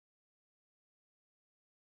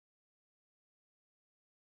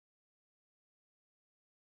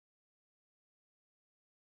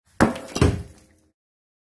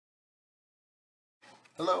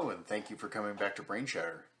Hello, and thank you for coming back to Brain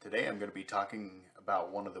Shatter. Today I'm going to be talking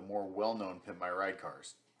about one of the more well-known Pimp My Ride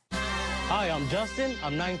cars. Hi, I'm Justin,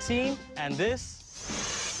 I'm 19, and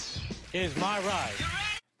this is my ride.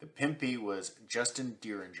 The Pimpy was Justin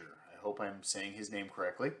Dearinger. I hope I'm saying his name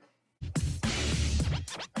correctly.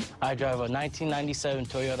 I drive a 1997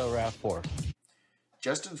 Toyota Rav4.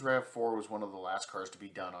 Justin's Rav4 was one of the last cars to be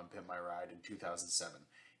done on Pimp My Ride in 2007.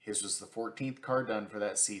 His was the 14th car done for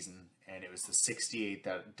that season, and it was the 68th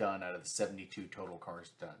that done out of the 72 total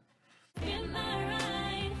cars done. Pimp my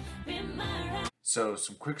ride, pimp my ride. So,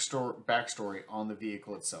 some quick backstory on the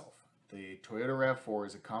vehicle itself. The Toyota RAV4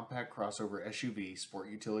 is a compact crossover SUV sport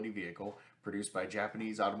utility vehicle produced by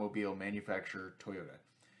Japanese automobile manufacturer Toyota.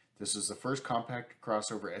 This was the first compact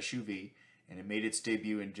crossover SUV, and it made its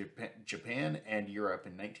debut in Japan and Europe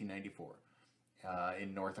in 1994.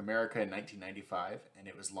 In North America in 1995, and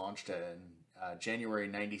it was launched in January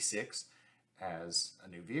 96 as a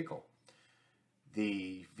new vehicle.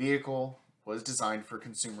 The vehicle was designed for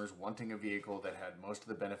consumers wanting a vehicle that had most of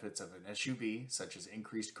the benefits of an SUV, such as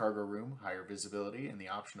increased cargo room, higher visibility, and the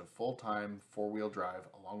option of full-time four-wheel drive,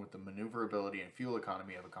 along with the maneuverability and fuel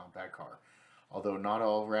economy of a compact car. Although not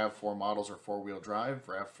all RAV4 models are four-wheel drive,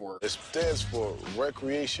 RAV4 it stands for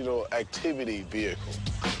Recreational Activity Vehicle.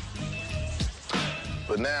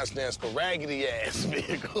 But now it stands for Raggedy Ass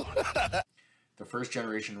Vehicle. The first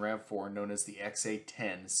generation RAV4, known as the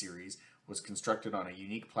XA10 series, was constructed on a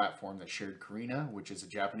unique platform that shared Carina, which is a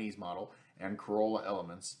Japanese model, and Corolla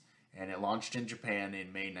elements, and it launched in Japan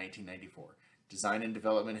in May 1994. Design and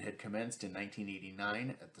development had commenced in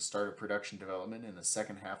 1989 at the start of production development in the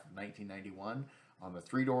second half of 1991 on the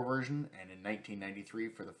 3-door version, and in 1993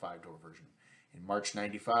 for the 5-door version. In March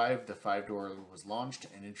 95, the 5-door was launched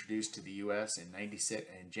and introduced to the U.S. in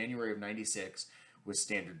January of 96 with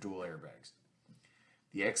standard dual airbags.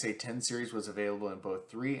 The XA10 series was available in both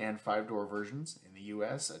 3 and 5-door versions. In the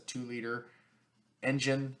U.S., a 2-liter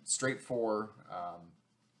engine, straight 4,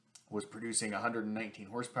 was producing 119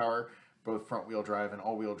 horsepower. Both front-wheel drive and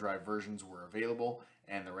all-wheel drive versions were available,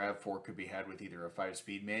 and the RAV4 could be had with either a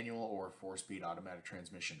 5-speed manual or a 4-speed automatic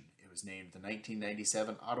transmission. It was named the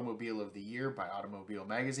 1997 Automobile of the Year by Automobile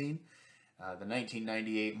Magazine. The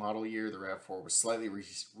 1998 model year, the RAV4 was slightly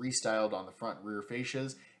restyled on the front and rear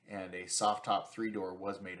fascias, and a soft-top 3-door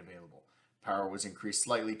was made available. Power was increased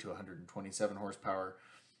slightly to 127 horsepower,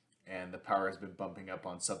 and the power has been bumping up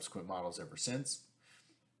on subsequent models ever since.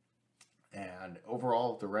 And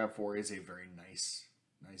overall, the RAV4 is a very nice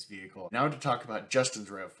vehicle. Now to talk about Justin's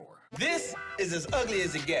RAV4. This is as ugly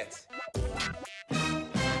as it gets.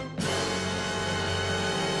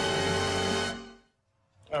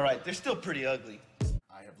 All right, they're still pretty ugly.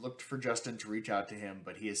 I have looked for Justin to reach out to him,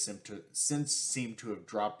 but he has since seemed to have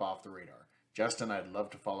dropped off the radar. Justin, I'd love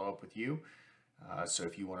to follow up with you. So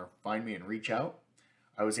if you want to find me and reach out.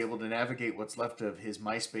 I was able to navigate what's left of his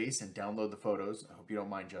Myspace and download the photos. I hope you don't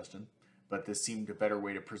mind, Justin. But this seemed a better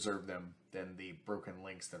way to preserve them than the broken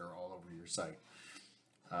links that are all over your site.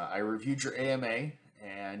 I reviewed your AMA,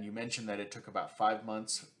 and you mentioned that it took about 5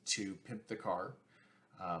 months to pimp the car.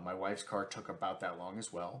 My wife's car took about that long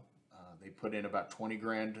as well. They put in about 20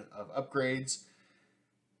 grand of upgrades,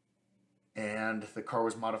 and the car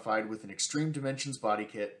was modified with an Extreme Dimensions body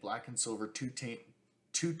kit, black and silver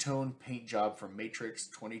two-tone paint job from Matrix,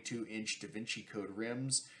 22-inch Da Vinci Code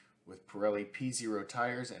rims, with Pirelli P0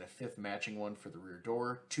 tires and a 5th matching one for the rear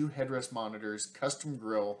door, 2 headrest monitors, custom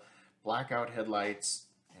grille, blackout headlights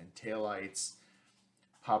and taillights,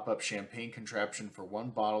 pop-up champagne contraption for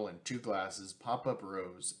 1 bottle and 2 glasses, pop-up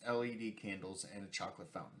rose, LED candles, and a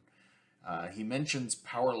chocolate fountain. He mentions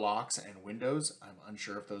power locks and windows. I'm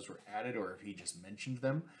unsure if those were added or if he just mentioned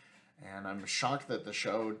them. And I'm shocked that the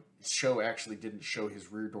show actually didn't show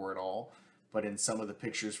his rear door at all. But in some of the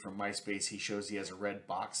pictures from Myspace, he shows he has a red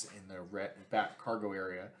box in the back cargo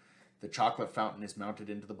area. The chocolate fountain is mounted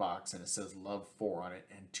into the box, and it says Rav4 on it,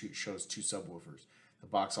 and shows 2 subwoofers. The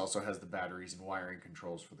box also has the batteries and wiring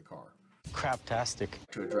controls for the car. Craptastic.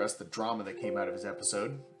 To address the drama that came out of his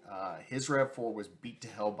episode, his RAV4 was beat to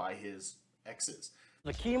hell by his exes.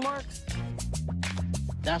 The key marks?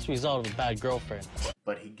 That's the result of a bad girlfriend.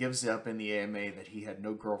 But he gives up in the AMA that he had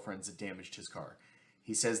no girlfriends that damaged his car.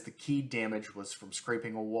 He says the key damage was from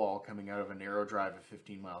scraping a wall coming out of a narrow drive at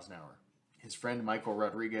 15 miles an hour. His friend Michael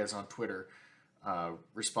Rodriguez on Twitter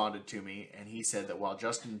responded to me, and he said that while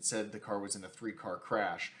Justin said the car was in a 3-car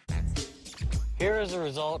crash, Here is the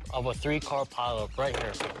result of a 3-car pileup right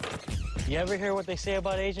here. You ever hear what they say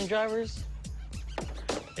about Asian drivers?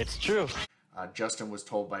 It's true. Justin was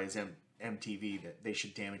told by his MTV that they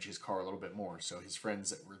should damage his car a little bit more. So his friends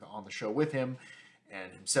that were on the show with him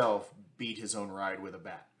and himself beat his own ride with a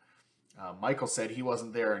bat. Michael said he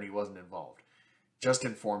wasn't there and he wasn't involved, just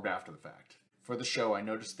informed after the fact. For the show, I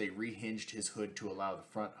noticed they rehinged his hood to allow the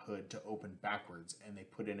front hood to open backwards, and they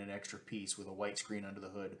put in an extra piece with a white screen under the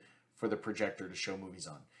hood for the projector to show movies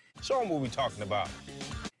on. Show 'em what we talking about.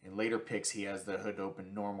 In later pics, he has the hood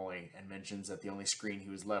open normally and mentions that the only screen he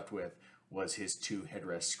was left with was his 2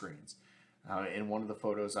 headrest screens. In one of the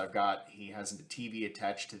photos I've got, he has a TV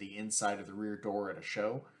attached to the inside of the rear door at a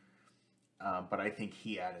show, but I think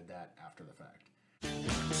he added that after the fact.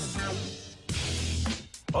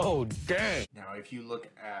 Oh, dang. Now, if you look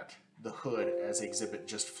at the hood as Exhibit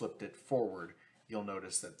just flipped it forward, you'll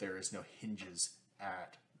notice that there is no hinges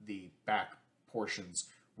at the back portions,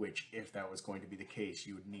 which, if that was going to be the case,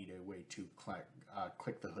 you would need a way to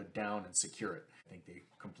click the hood down and secure it. I think they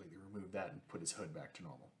completely removed that and put his hood back to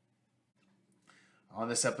normal. On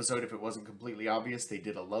this episode, if it wasn't completely obvious, they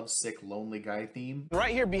did a lovesick, lonely guy theme.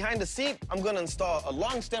 Right here behind the seat, I'm gonna install a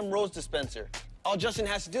long stem rose dispenser. All Justin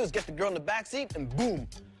has to do is get the girl in the back seat, and boom,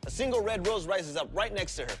 a single red rose rises up right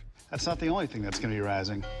next to her. That's not the only thing that's going to be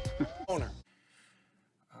rising. Owner.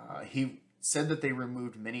 He said that they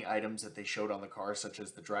removed many items that they showed on the car, such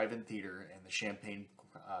as the drive-in theater and the champagne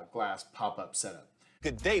glass pop-up setup.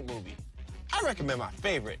 Good date movie. I recommend my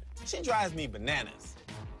favorite. She drives me bananas.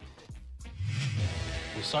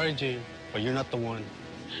 I'm sorry, Jane, but you're not the one.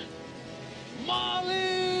 Molly!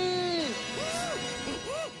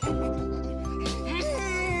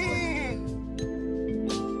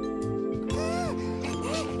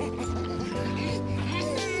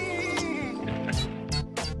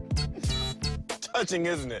 Touching,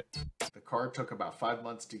 isn't it? The car took about 5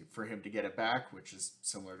 months for him to get it back, which is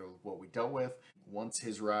similar to what we dealt with. Once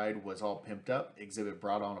his ride was all pimped up, Exhibit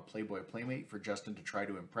brought on a Playboy Playmate for Justin to try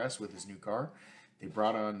to impress with his new car. They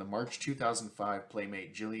brought on the March 2005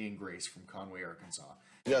 Playmate Jillian Grace from Conway, Arkansas.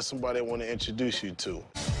 You got somebody I want to introduce you to.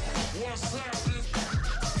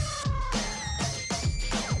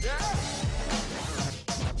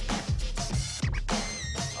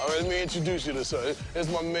 All right, let me introduce you to her. There's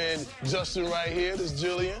my man Justin right here. This is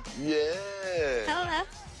Jillian. Yeah. Hello.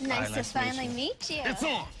 Nice to nice to finally meet you. It's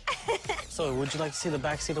on. So, would you like to see the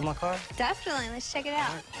back seat of my car? Definitely. Let's check it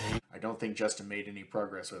out. I don't think Justin made any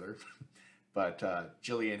progress with her, but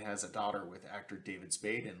Jillian has a daughter with actor David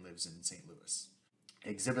Spade and lives in St. Louis.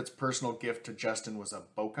 Exhibit's personal gift to Justin was a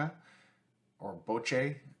Boca, or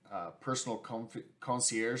Boche, personal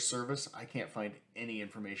concierge service. I can't find any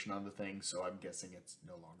information on the thing, so I'm guessing it's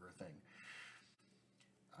no longer a thing.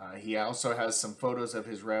 He also has some photos of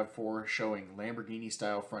his RAV4 showing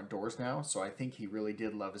Lamborghini-style front doors now, so I think he really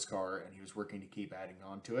did love his car, and he was working to keep adding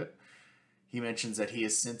on to it. He mentions that he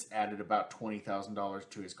has since added about $20,000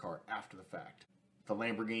 to his car after the fact. The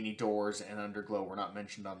Lamborghini doors and underglow were not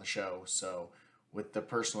mentioned on the show, so with the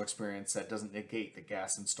personal experience, that doesn't negate that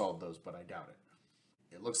Gas installed those, but I doubt it.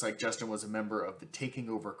 It looks like Justin was a member of the Taking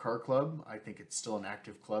Over Car Club. I think it's still an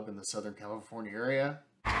active club in the Southern California area.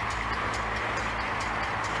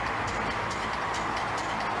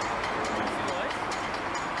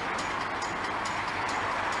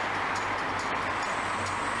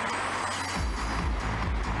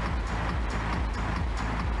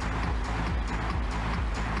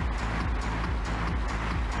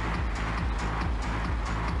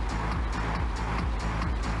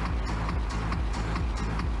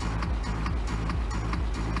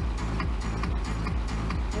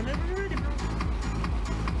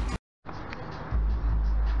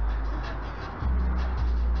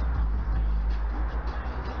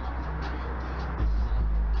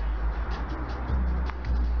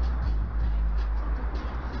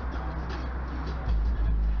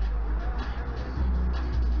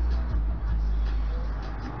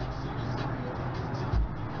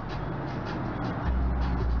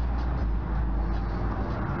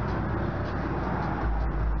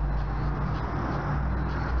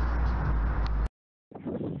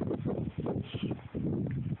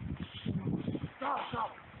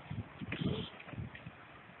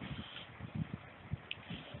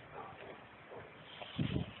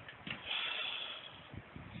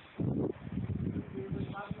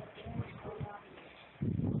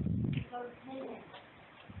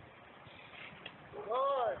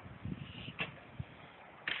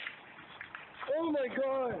 Oh my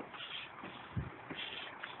God!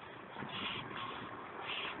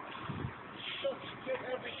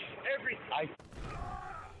 Everything.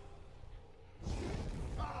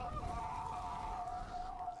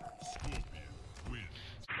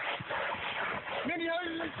 Minnie, how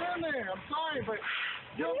did you stand there? I'm sorry, but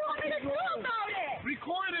you want me to talk about it?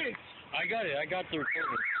 Record it. I got it. I got the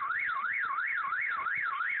recording.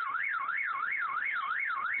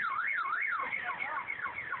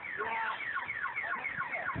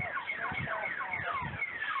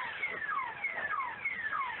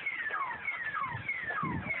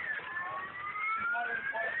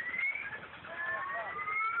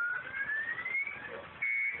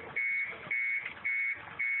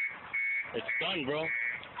 done, bro.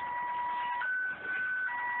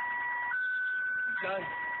 Done.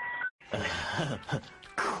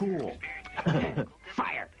 Cool.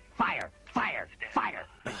 Fire, fire, fire, fire.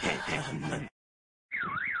 I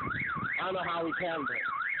don't know how we can, but...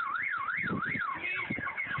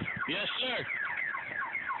 Yes, sir.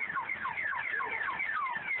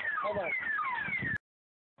 Hold on.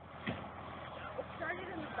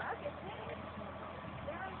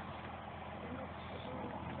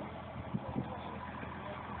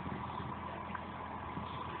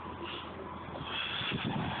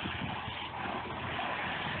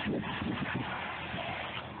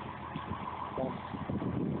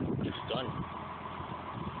 Done.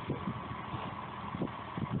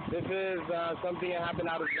 This is something that happened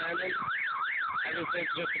out of Brandon. I just think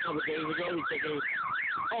just a couple days ago we took it.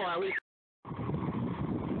 Oh, are we?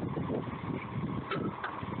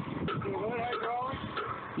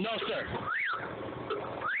 No, sir.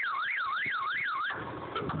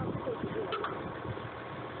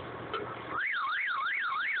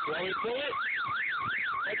 You want me to pull it?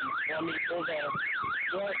 You want me to pull the...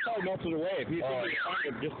 Well, it's probably most of the way. If you think it's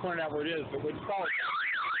fine, just point out where it is. But we saw it.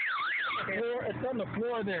 It's on the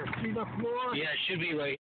floor there. See the floor? Yeah, it should be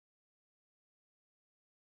right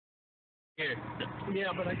here.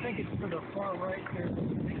 Yeah, but I think it's to the far right there.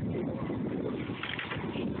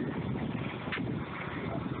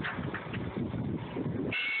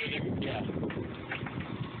 Yeah.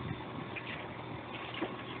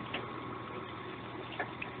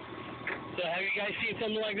 So have you guys seen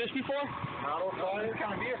something like this before? Not this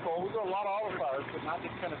kind of vehicle. We do a lot of auto fires, but not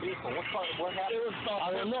this kind of vehicle. What happened? It was,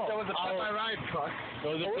 I don't know. There was a Pimp My Ride truck.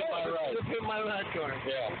 There was a Pimp My Ride. The Pimp My Ride car.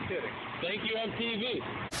 Yeah. I'm kidding. Thank you, MTV.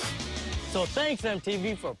 So thanks,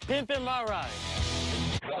 MTV, for pimping my ride.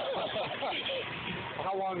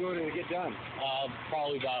 How long ago did it get done?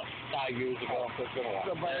 Probably about 5 years ago. So it's been a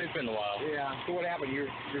while. It's been a while. Yeah. So what happened?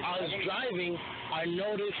 I was driving. I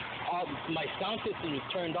noticed my sound system was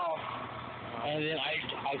turned off. And then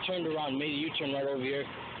I turned around, made a U-turn right over here,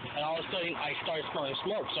 and all of a sudden I started smelling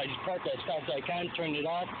smoke. So I just parked as fast as I can, turned it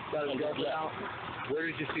off, and it out. Where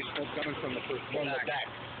did you see smoke coming from the first? From the back.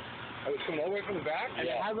 Oh, it's coming all the way from the back? And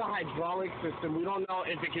it has a hydraulic system. We don't know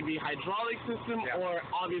if it could be hydraulic system or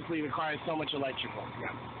obviously the car has so much electrical.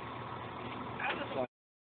 Yeah.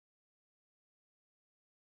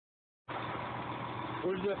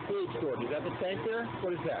 Where's the food stored? Is that the tank there?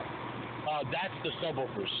 What is that? That's the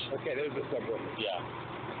subwoofers. Okay, there's the subwoofer. Yeah.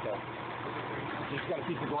 Okay. Just got a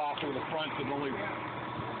piece of glass over the front that only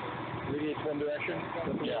radiates one direction.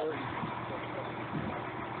 Yeah.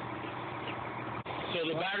 So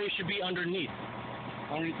the battery should be underneath.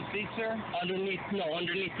 Underneath the seat, sir? Underneath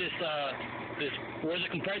this, where the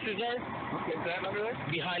compressors are. Okay, is that under there?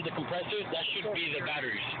 Behind the compressors, that should be the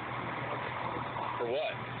batteries. For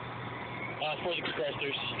what? For the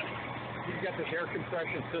compressors. You've got this air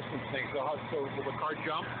compression system thing, so will the car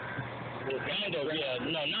jump? Well, kind of, yeah.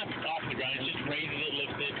 No, not off the ground. It just raises it,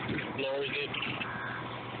 lifts it, lowers it.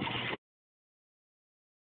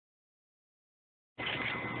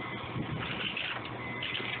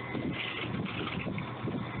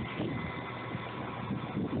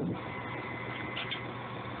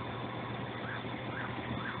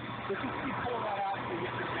 Let's just keep pulling that out so you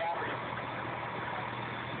get your battery.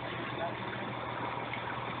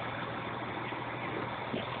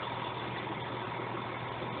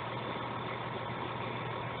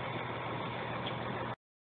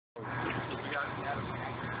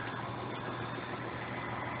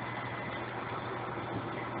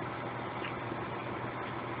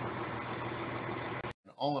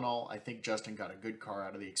 All in all, I think Justin got a good car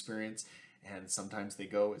out of the experience, and sometimes they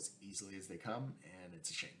go as easily as they come, and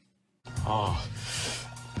it's a shame. Oh,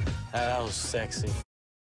 that was sexy.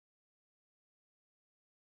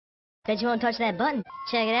 Bet you won't touch that button.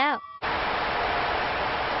 Check it out.